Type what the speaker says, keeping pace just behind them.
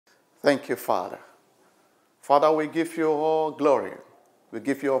Thank you, Father. Father, we give you all glory. We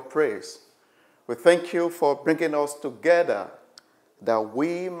give you all praise. We thank you for bringing us together that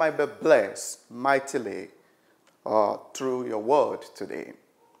we might be blessed mightily through your word today.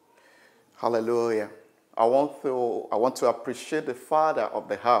 Hallelujah. I want to appreciate the father of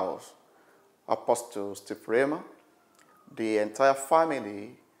the house, Apostle Spreker, the entire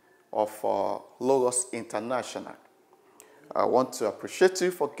family of Logos International. I want to appreciate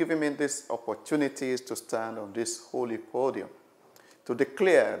you for giving me these opportunities to stand on this holy podium to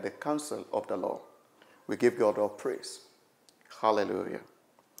declare the counsel of the Lord. We give God all praise. Hallelujah.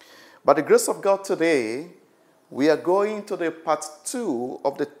 By the grace of God today, we are going to the part 2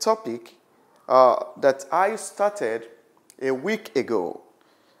 of the topic that I started a week ago.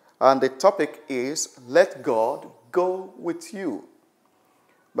 And the topic is, Let God Go With You.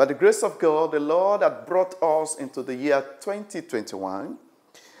 By the grace of God, the Lord had brought us into the year 2021.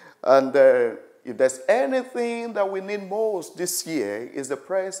 And if there's anything that we need most this year, is the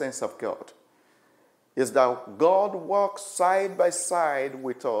presence of God. Is that God walks side by side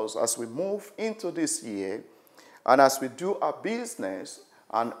with us as we move into this year and as we do our business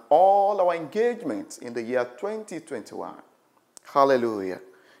and all our engagements in the year 2021. Hallelujah.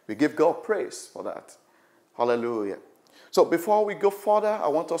 We give God praise for that. Hallelujah. So before we go further, I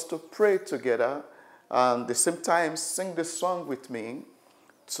want us to pray together and at the same time sing this song with me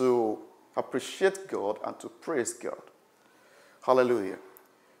to appreciate God and to praise God. Hallelujah.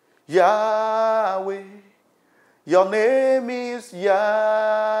 Yahweh, your name is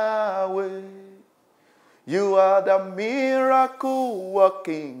Yahweh. You are the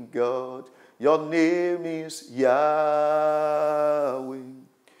miracle-working God. Your name is Yahweh.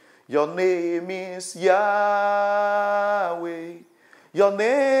 Your name is Yahweh. Your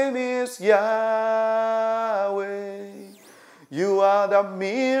name is Yahweh. You are the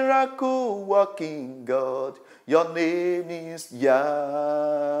miracle-working God. Your name is Yahweh.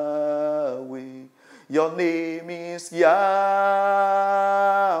 Your name is Yahweh.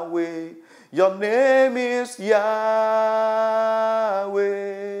 Your name is Yahweh.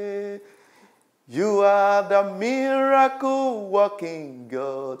 You are the miracle-working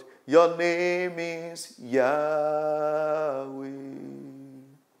God. Your name is Yahweh.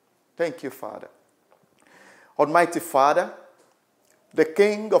 Thank you, Father. Almighty Father, the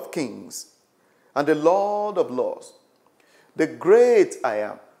King of kings and the Lord of lords, the great I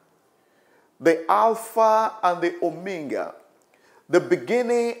am, the Alpha and the Omega, the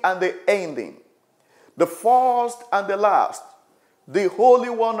beginning and the ending, the first and the last, the Holy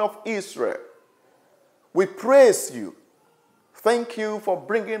One of Israel. We praise you. Thank you for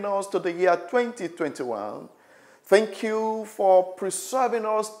bringing us to the year 2021. Thank you for preserving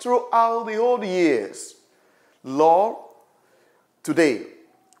us throughout the old years. Lord, today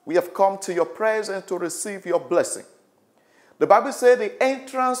we have come to your presence to receive your blessing. The Bible says the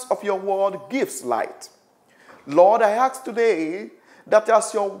entrance of your word gives light. Lord, I ask today that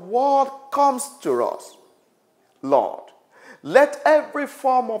as your word comes to us, Lord, let every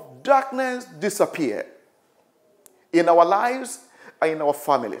form of darkness disappear in our lives and in our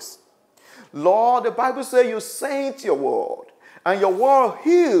families. Lord, the Bible says you sent your word, and your word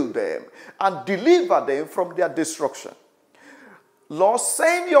healed them and delivered them from their destruction. Lord,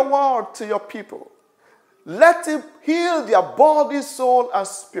 send your word to your people. Let it heal their body, soul, and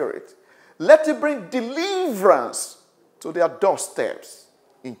spirit. Let it bring deliverance to their doorsteps.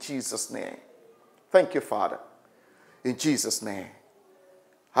 In Jesus' name. Thank you, Father. In Jesus' name.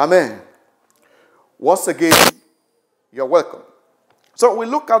 Amen. Once again, you're welcome. So we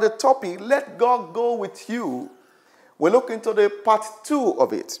look at the topic, Let God Go With You. We look into the part 2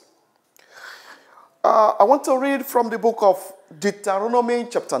 of it. I want to read from the book of Deuteronomy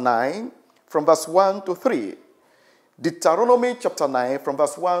chapter 9 from verse 1 to 3. Deuteronomy chapter 9 from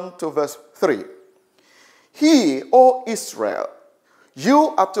verse 1 to verse 3. Hear, O Israel,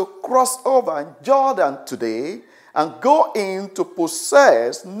 you are to cross over Jordan today and go in to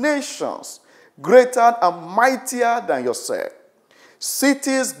possess nations greater and mightier than yourself,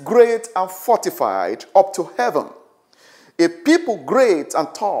 cities great and fortified up to heaven, a people great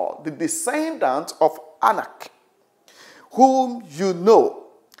and tall, the descendants of Anak, whom you know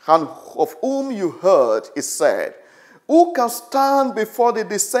and of whom you heard is said, who can stand before the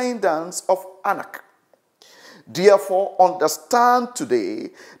descendants of Anak? Therefore, understand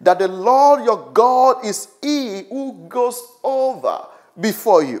today that the Lord your God is he who goes over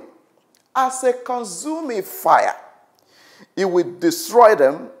before you as a consuming fire. He will destroy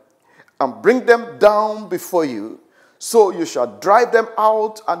them and bring them down before you, so you shall drive them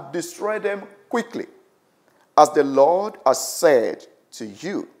out and destroy them quickly, as the Lord has said to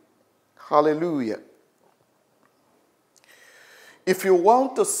you. Hallelujah. If you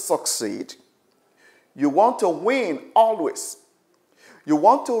want to succeed, you want to win always, you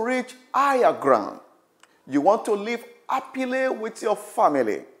want to reach higher ground, you want to live happily with your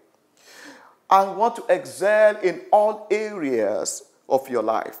family, and want to excel in all areas of your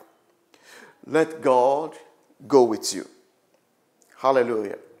life, let God go with you.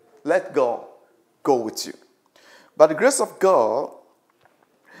 Hallelujah. Let God go with you. By the grace of God,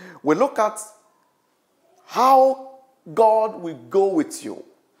 we look at how God will go with you.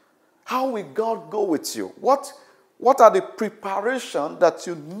 How will God go with you? What are the preparations that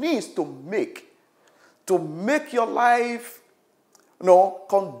you need to make your life,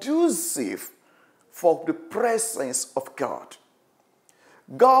 conducive for the presence of God?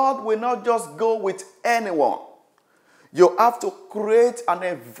 God will not just go with anyone. You have to create an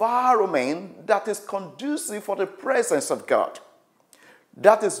environment that is conducive for the presence of God.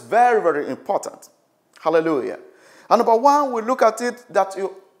 That is very, very important. Hallelujah. And number one, we look at it that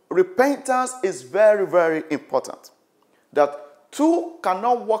repentance is very, very important. That two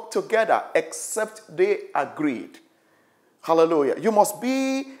cannot work together except they agreed. Hallelujah. You must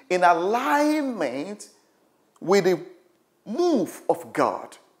be in alignment with the move of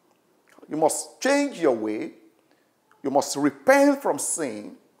God. You must change your way. You must repent from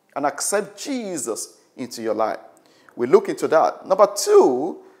sin and accept Jesus into your life. We look into that. Number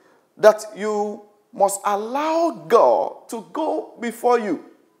two, that you must allow God to go before you.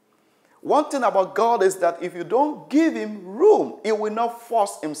 One thing about God is that if you don't give him room, he will not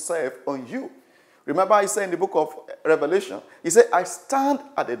force himself on you. Remember I said in the book of Revelation, he said, I stand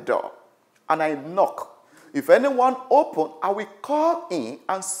at the door and I knock. If anyone open, I will call in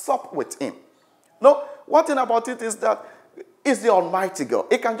and sup with him. No, one thing about it is that it's the Almighty God.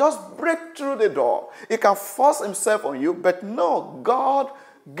 He can just break through the door. He can force himself on you. But no, God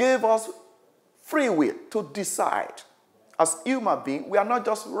gave us free will to decide. As human beings, we are not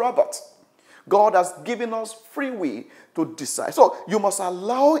just robots. God has given us free will to decide. So you must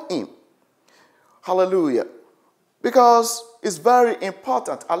allow him. Hallelujah. Because it's very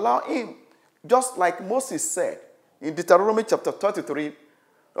important. Allow him. Just like Moses said in Deuteronomy chapter 33,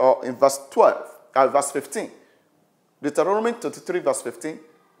 in verse 15. Deuteronomy 33, verse 15.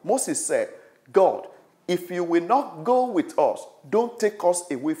 Moses said, God, if you will not go with us, don't take us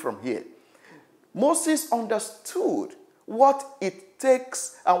away from here. Moses understood what it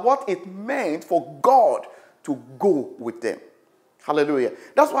takes and what it meant for God to go with them. Hallelujah.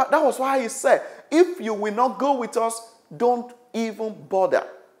 That was why he said, if you will not go with us, don't even bother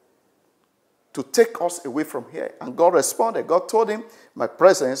to take us away from here. And God responded. God told him, my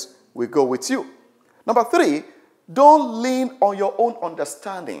presence will go with you. Number three, don't lean on your own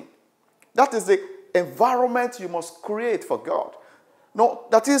understanding. That is the environment you must create for God. No,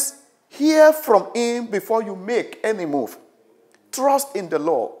 that is, hear from him before you make any move. Trust in the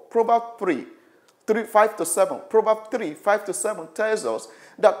Lord. Proverbs 3, 5 to 7. Proverbs 3, 5 to 7 tells us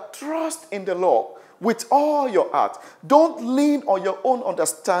that trust in the Lord with all your heart. Don't lean on your own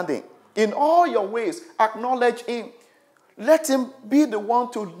understanding. In all your ways, acknowledge him. Let him be the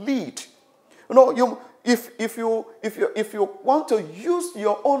one to lead. If you want to use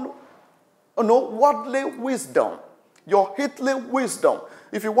your own worldly wisdom, your earthly wisdom,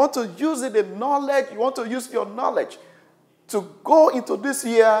 if you want to use it in knowledge, you want to use your knowledge to go into this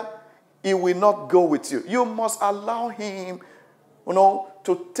year, he will not go with you. You must allow him,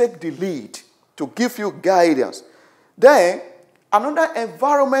 to take the lead, to give you guidance. Then, another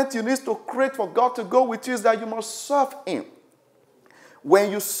environment you need to create for God to go with you is that you must serve him.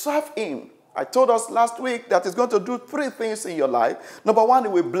 When you serve him, I told us last week that he's going to do three things in your life. Number one, he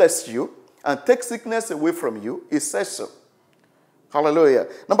will bless you and take sickness away from you. He says so. Hallelujah.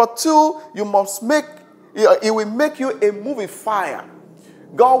 Number two, he will make you a moving fire.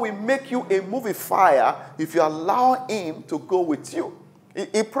 God will make you a moving fire if you allow him to go with you.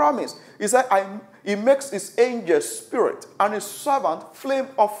 He promised. He said, he makes his angel spirit and his servant flame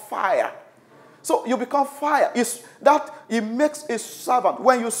of fire. So you become fire. He makes his servant.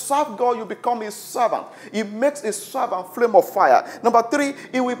 When you serve God, you become his servant. He makes his servant flame of fire. Number three,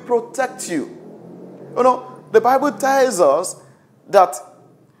 he will protect you. The Bible tells us that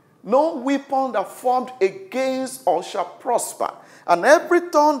no weapon that formed against us shall prosper. And every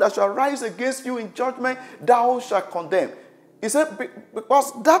tongue that shall rise against you in judgment, thou shalt condemn. He said,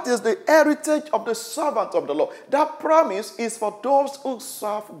 because that is the heritage of the servant of the Lord. That promise is for those who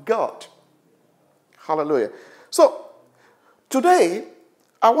serve God. Hallelujah. So, today,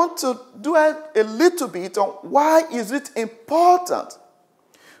 I want to do a little bit on why is it important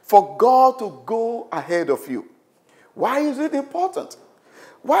for God to go ahead of you. Why is it important?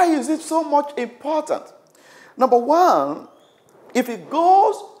 Why is it so much important? Number one, if it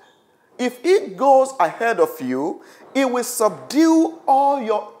goes ahead of you, it will subdue all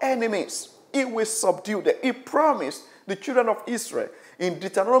your enemies. It will subdue them. It promised the children of Israel in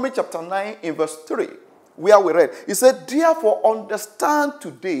Deuteronomy chapter 9 in verse 3, where we read, he said, therefore understand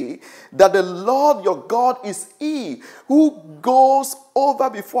today that the Lord your God is he who goes over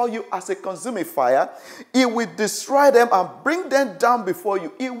before you as a consuming fire. He will destroy them and bring them down before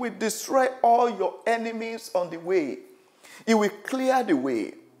you. He will destroy all your enemies on the way. He will clear the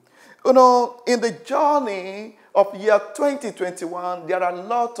way. You know, in the journey of year 2021, there are a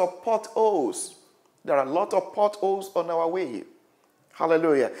lot of potholes. There are a lot of potholes on our way.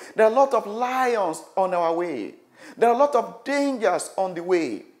 Hallelujah. There are a lot of lions on our way. There are a lot of dangers on the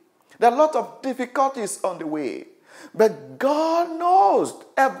way. There are a lot of difficulties on the way. But God knows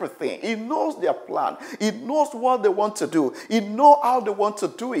everything. He knows their plan. He knows what they want to do. He knows how they want to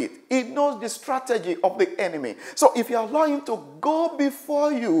do it. He knows the strategy of the enemy. So if you allow him to go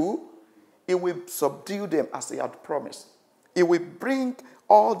before you, he will subdue them as he had promised. He will bring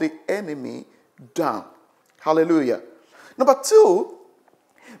all the enemy down. Hallelujah. Number two,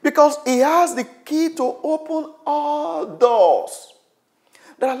 because he has the key to open all doors.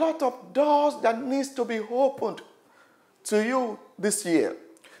 There are a lot of doors that needs to be opened to you this year.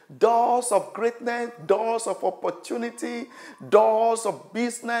 Doors of greatness, doors of opportunity, doors of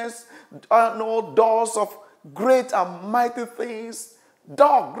business, doors of great and mighty things.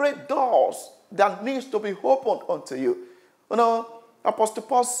 Great doors that needs to be opened unto you. You know, Apostle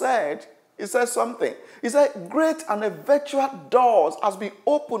Paul said, he said something. He said, great and effectual doors has been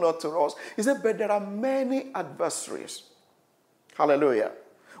opened unto us. He said, but there are many adversaries. Hallelujah.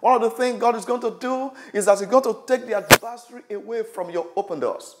 One of the things God is going to do is that he's going to take the adversary away from your open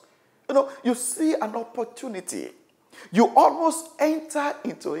doors. You know, you see an opportunity. You almost enter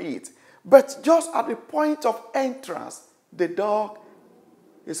into it. But just at the point of entrance, the door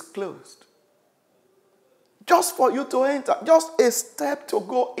is closed. Just for you to enter, just a step to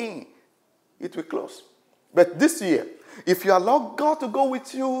go in, it will close. But this year, if you allow God to go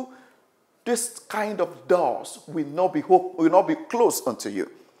with you, this kind of doors will not be closed unto you.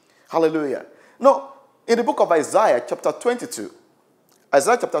 Hallelujah. Now, in the book of Isaiah chapter 22,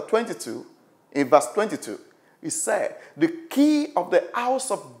 in verse 22, he said, the key of the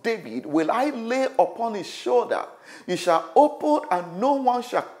house of David will I lay upon his shoulder. He shall open and no one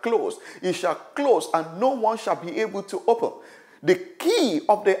shall close. He shall close and no one shall be able to open. The key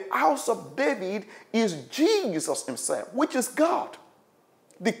of the house of David is Jesus himself, which is God.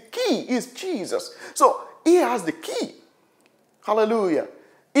 The key is Jesus. So he has the key. Hallelujah.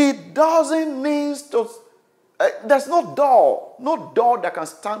 It doesn't need to, there's no door that can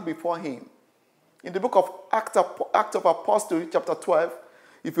stand before him. In the book of Acts of Apostles, chapter 12,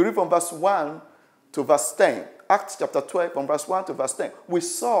 if you read from verse 1 to verse 10, Acts chapter 12, from verse 1 to verse 10, we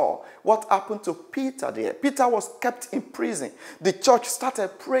saw what happened to Peter there. Peter was kept in prison. The church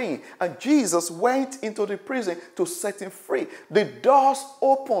started praying, and Jesus went into the prison to set him free. The doors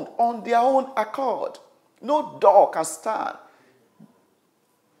opened on their own accord. No door can stand.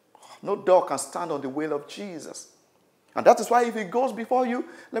 No door can stand on the will of Jesus. And that is why if he goes before you,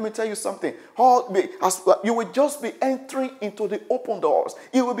 let me tell you something. You will just be entering into the open doors.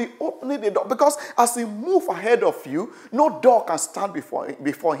 He will be opening the door. Because as he moves ahead of you, no door can stand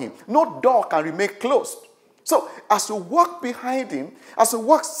before him. No door can remain closed. So as you walk behind him, as you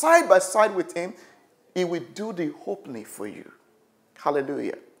walk side by side with him, he will do the opening for you.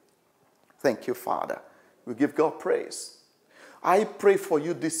 Hallelujah. Thank you, Father. We give God praise. I pray for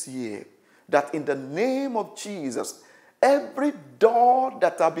you this year that in the name of Jesus, every door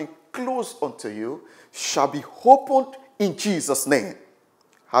that has been closed unto you shall be opened in Jesus' name.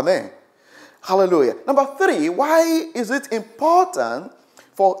 Amen. Hallelujah. Number 3, why is it important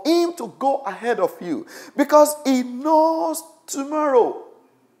for him to go ahead of you? Because he knows tomorrow.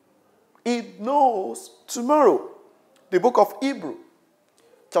 He knows tomorrow. The book of Hebrews,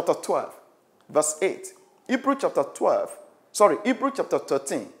 chapter 12, verse 8. Hebrews chapter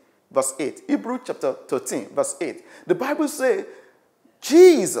 13. Verse 8. Hebrews chapter 13, verse 8. The Bible says,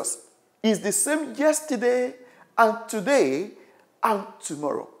 Jesus is the same yesterday and today and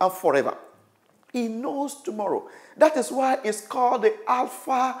tomorrow and forever. He knows tomorrow. That is why it's called the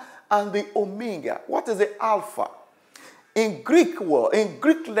Alpha and the Omega. What is the Alpha? In Greek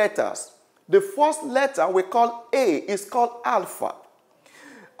letters, the first letter we call A is called Alpha.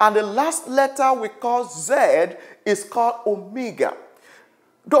 And the last letter we call Z is called Omega.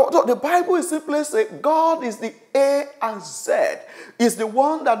 The Bible is simply saying God is the A and Z. Is the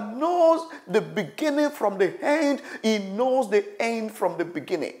one that knows the beginning from the end. He knows the end from the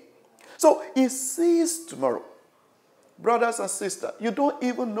beginning. So he sees tomorrow. Brothers and sisters, you don't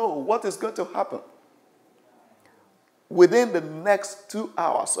even know what is going to happen within the next 2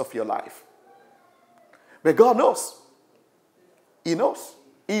 hours of your life. But God knows. He knows.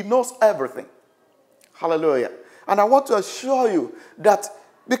 He knows everything. Hallelujah. And I want to assure you that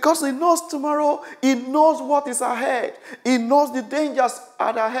because he knows tomorrow, he knows what is ahead. He knows the dangers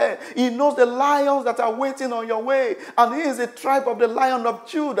are ahead. He knows the lions that are waiting on your way. And he is the tribe of the Lion of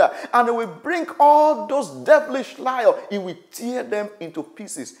Judah. And he will bring all those devilish lions. He will tear them into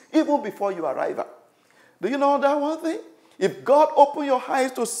pieces even before you arrive. Do you know that one thing? If God opens your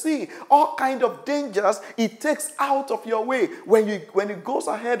eyes to see all kinds of dangers, he takes out of your way. When he goes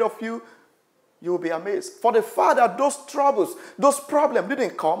ahead of you, you will be amazed. For the fact that those troubles, those problems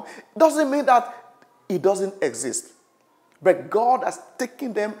didn't come, doesn't mean that it doesn't exist. But God has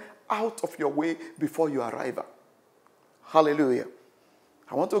taken them out of your way before you arrive. Hallelujah.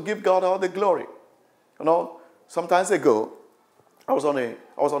 I want to give God all the glory. You know, some time ago, I was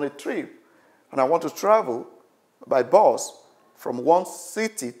on a trip, and I want to travel by bus from one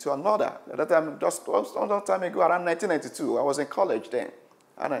city to another. At that time, just a long time ago, around 1992, I was in college then.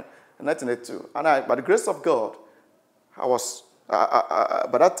 And in 1982. And by the grace of God,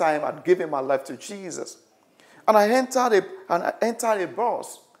 by that time, I'd given my life to Jesus. And I entered a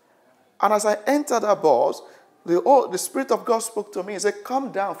bus. And as I entered that bus, the Spirit of God spoke to me. He said,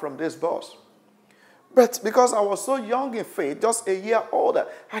 come down from this bus. But because I was so young in faith, just a year older,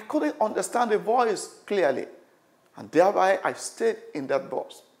 I couldn't understand the voice clearly. And thereby, I stayed in that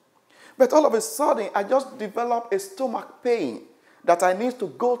bus. But all of a sudden, I just developed a stomach pain that I need to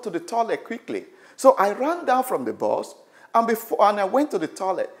go to the toilet quickly. So I ran down from the bus, and I went to the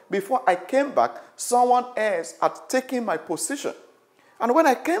toilet. Before I came back, someone else had taken my position. And when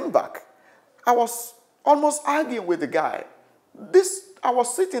I came back, I was almost arguing with the guy. I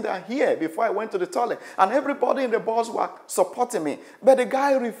was sitting down here before I went to the toilet, and everybody in the bus were supporting me. But the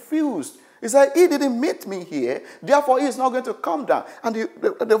guy refused. He said, he didn't meet me here, therefore he is not going to come down. And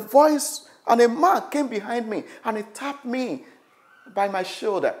the voice, and a man came behind me, and he tapped me by my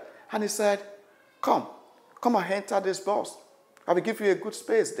shoulder. And he said, come and enter this bus. I will give you a good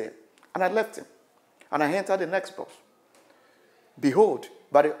space there. And I left him. And I entered the next bus. Behold,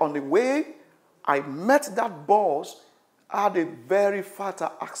 on the way I met that bus, I had a very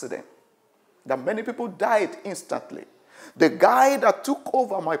fatal accident that many people died instantly. The guy that took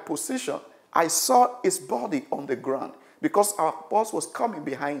over my position, I saw his body on the ground because our bus was coming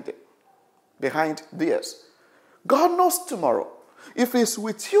behind theirs. God knows tomorrow. If he's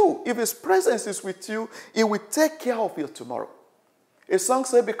with you, if his presence is with you, he will take care of you tomorrow. A song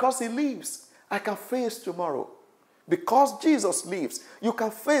says, because he lives, I can face tomorrow. Because Jesus lives, you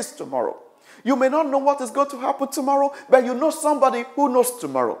can face tomorrow. You may not know what is going to happen tomorrow, but you know somebody who knows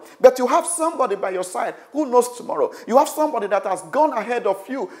tomorrow. But you have somebody by your side who knows tomorrow. You have somebody that has gone ahead of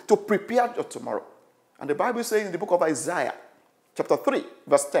you to prepare your tomorrow. And the Bible says in the book of Isaiah, chapter 3,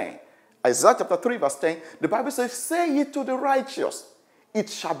 verse 10, Isaiah chapter 3, verse 10, the Bible says, say ye to the righteous, it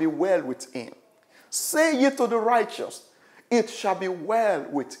shall be well with him. Say ye to the righteous, it shall be well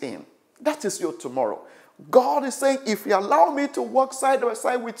with him. That is your tomorrow. God is saying, if you allow me to walk side by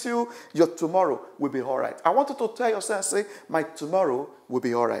side with you, your tomorrow will be all right. I want you to tell yourself, say, my tomorrow will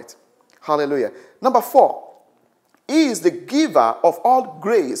be all right. Hallelujah. Number 4, he is the giver of all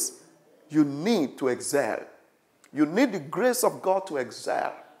grace you need to excel. You need the grace of God to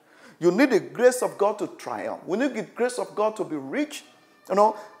excel. You need the grace of God to triumph. We need the grace of God to be rich. You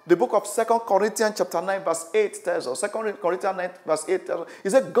know, the book of 2 Corinthians chapter 9 verse 8 tells us, 2 Corinthians 9 verse 8 tells us, he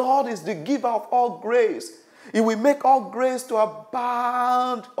said, God is the giver of all grace. He will make all grace to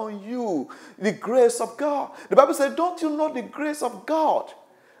abound on you. The grace of God. The Bible says, don't you know the grace of God?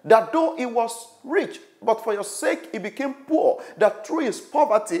 That though he was rich, but for your sake he became poor, that through his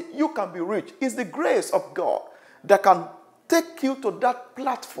poverty you can be rich. It's the grace of God that can take you to that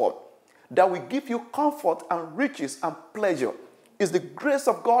platform that will give you comfort and riches and pleasure. It's the grace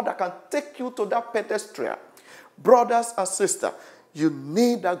of God that can take you to that pedestal. Brothers and sisters, you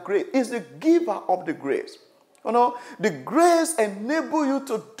need that grace. It's the giver of the grace. You know, the grace enables you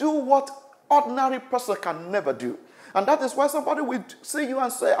to do what ordinary person can never do. And that is why somebody will see you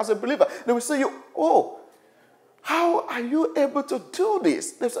and say, as a believer, they will say you, oh, how are you able to do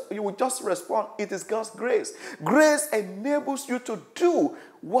this? You will just respond, it is God's grace. Grace enables you to do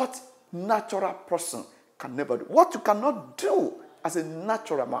what natural person can never do. What you cannot do as a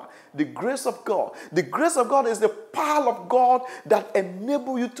natural man. The grace of God. The grace of God is the power of God that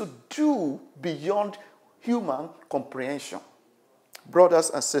enables you to do beyond human comprehension. Brothers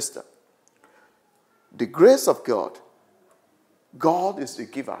and sisters, the grace of God. God is the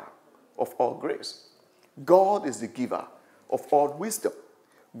giver of all grace. God is the giver of all wisdom.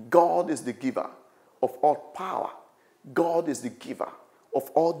 God is the giver of all power. God is the giver of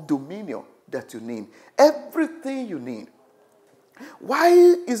all dominion that you need. Everything you need. Why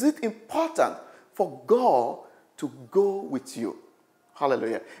is it important for God to go with you?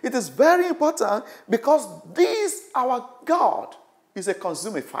 Hallelujah. It is very important because this, our God, is a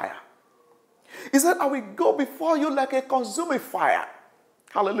consuming fire. He said, I will go before you like a consuming fire.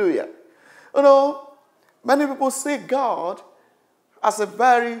 Hallelujah. You know, many people see God as a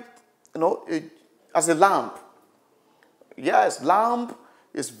very, as a lamp. Yes, lamp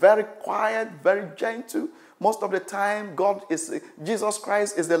is very quiet, very gentle. Most of the time, Jesus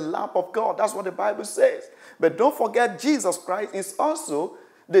Christ is the lamp of God. That's what the Bible says. But don't forget, Jesus Christ is also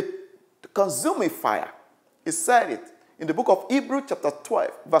the consuming fire. He said it in the book of Hebrews chapter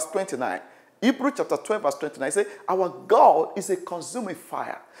 12, verse 29. Hebrews chapter 12, verse 29 says, our God is a consuming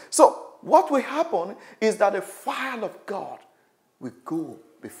fire. So what will happen is that the fire of God will go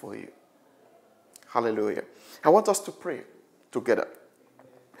before you. Hallelujah. I want us to pray together.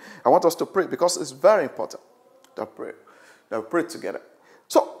 I want us to pray because it's very important that we pray together.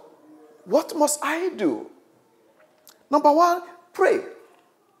 So what must I do? Number one, pray.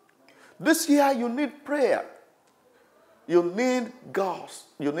 This year you need prayer. You need God.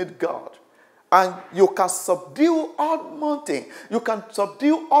 You need God. And you can subdue all mountain. You can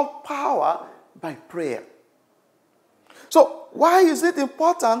subdue all power by prayer. So why is it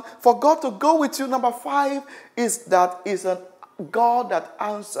important for God to go with you? Number 5 is that it's a God that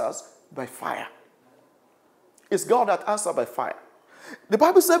answers by fire. It's God that answers by fire. The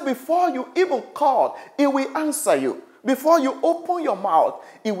Bible said before you even call, He will answer you. Before you open your mouth,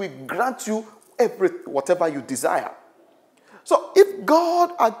 He will grant you whatever you desire. So if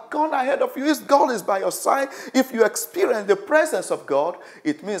God had gone ahead of you, if God is by your side, if you experience the presence of God,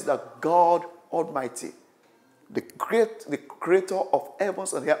 it means that God Almighty, the creator of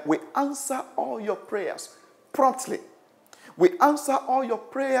heavens and earth, will answer all your prayers promptly. We answer all your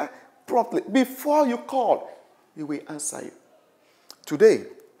prayer promptly. Before you call, He will answer you. Today,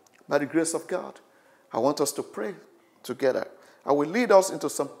 by the grace of God, I want us to pray together. I will lead us into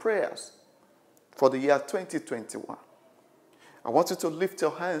some prayers for the year 2021. I want you to lift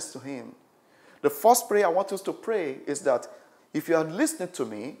your hands to Him. The first prayer I want us to pray is that if you are listening to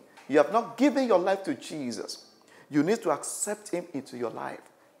me, you have not given your life to Jesus, you need to accept Him into your life.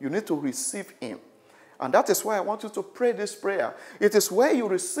 You need to receive Him. And that is why I want you to pray this prayer. It is where you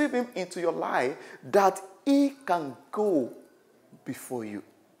receive Him into your life that He can go before you.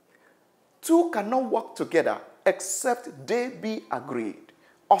 Two cannot work together except they be agreed.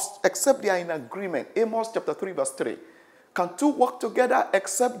 Or except they are in agreement. Amos chapter 3 verse 3. Can two work together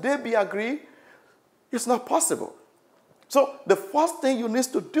except they be agreed? It's not possible. So the first thing you need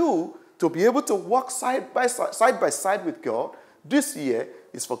to do to be able to walk side by side with God this year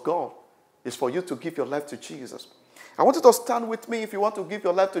is for God. It's for you to give your life to Jesus. I want you to stand with me if you want to give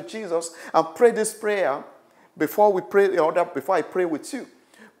your life to Jesus and pray this prayer before I pray with you.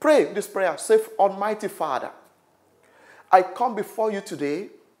 Pray this prayer. Say, Almighty Father, I come before you today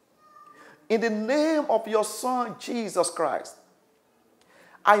in the name of your Son, Jesus Christ.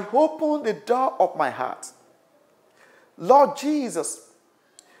 I open the door of my heart. Lord Jesus,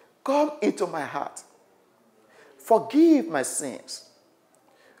 come into my heart. Forgive my sins.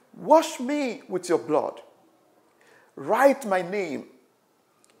 Wash me with your blood. Write my name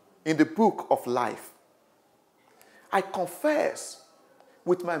in the book of life. I confess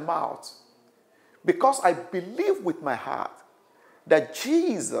with my mouth, because I believe with my heart that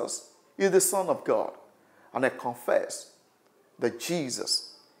Jesus is the Son of God. And I confess that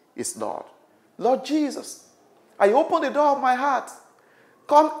Jesus is Lord. Lord Jesus, I open the door of my heart.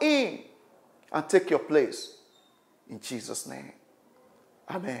 Come in and take your place. In Jesus' name.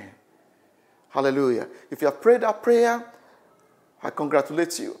 Amen. Hallelujah. If you have prayed that prayer, I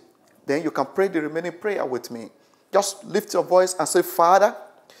congratulate you. Then you can pray the remaining prayer with me. Just lift your voice and say, Father,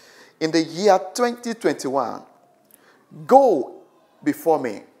 in the year 2021, go before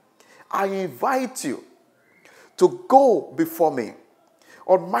me. I invite you to go before me.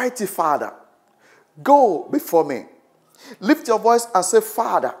 Almighty Father, go before me. Lift your voice and say,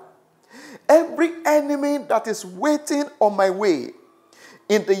 Father, every enemy that is waiting on my way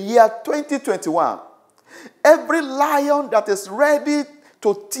in the year 2021, every lion that is ready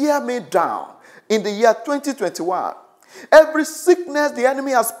to tear me down in the year 2021, Every sickness the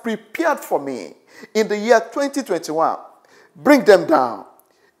enemy has prepared for me in the year 2021, bring them down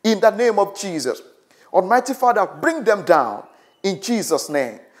in the name of Jesus. Almighty Father, bring them down in Jesus'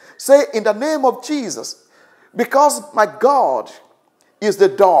 name. Say, in the name of Jesus, because my God is the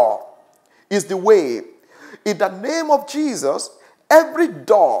door, is the way. In the name of Jesus, every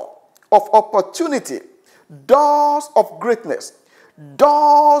door of opportunity, doors of greatness,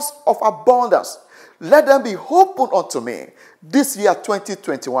 doors of abundance, let them be open unto me this year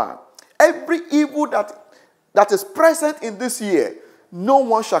 2021. Every evil that is present in this year, no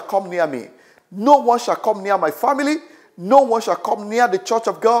one shall come near me. No one shall come near my family. No one shall come near the church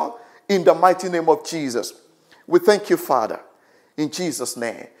of God in the mighty name of Jesus. We thank you, Father, in Jesus'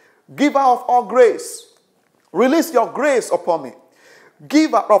 name. Giver of all grace, release your grace upon me.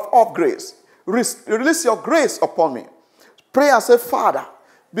 Giver of all grace, release your grace upon me. Pray and say, Father,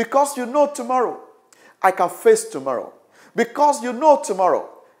 because you know tomorrow, I can face tomorrow. Because you know tomorrow,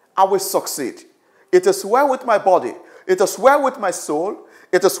 I will succeed. It is well with my body. It is well with my soul.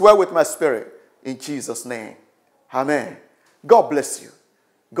 It is well with my spirit. In Jesus' name. Amen. God bless you.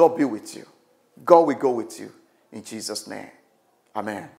 God be with you. God will go with you. In Jesus' name. Amen.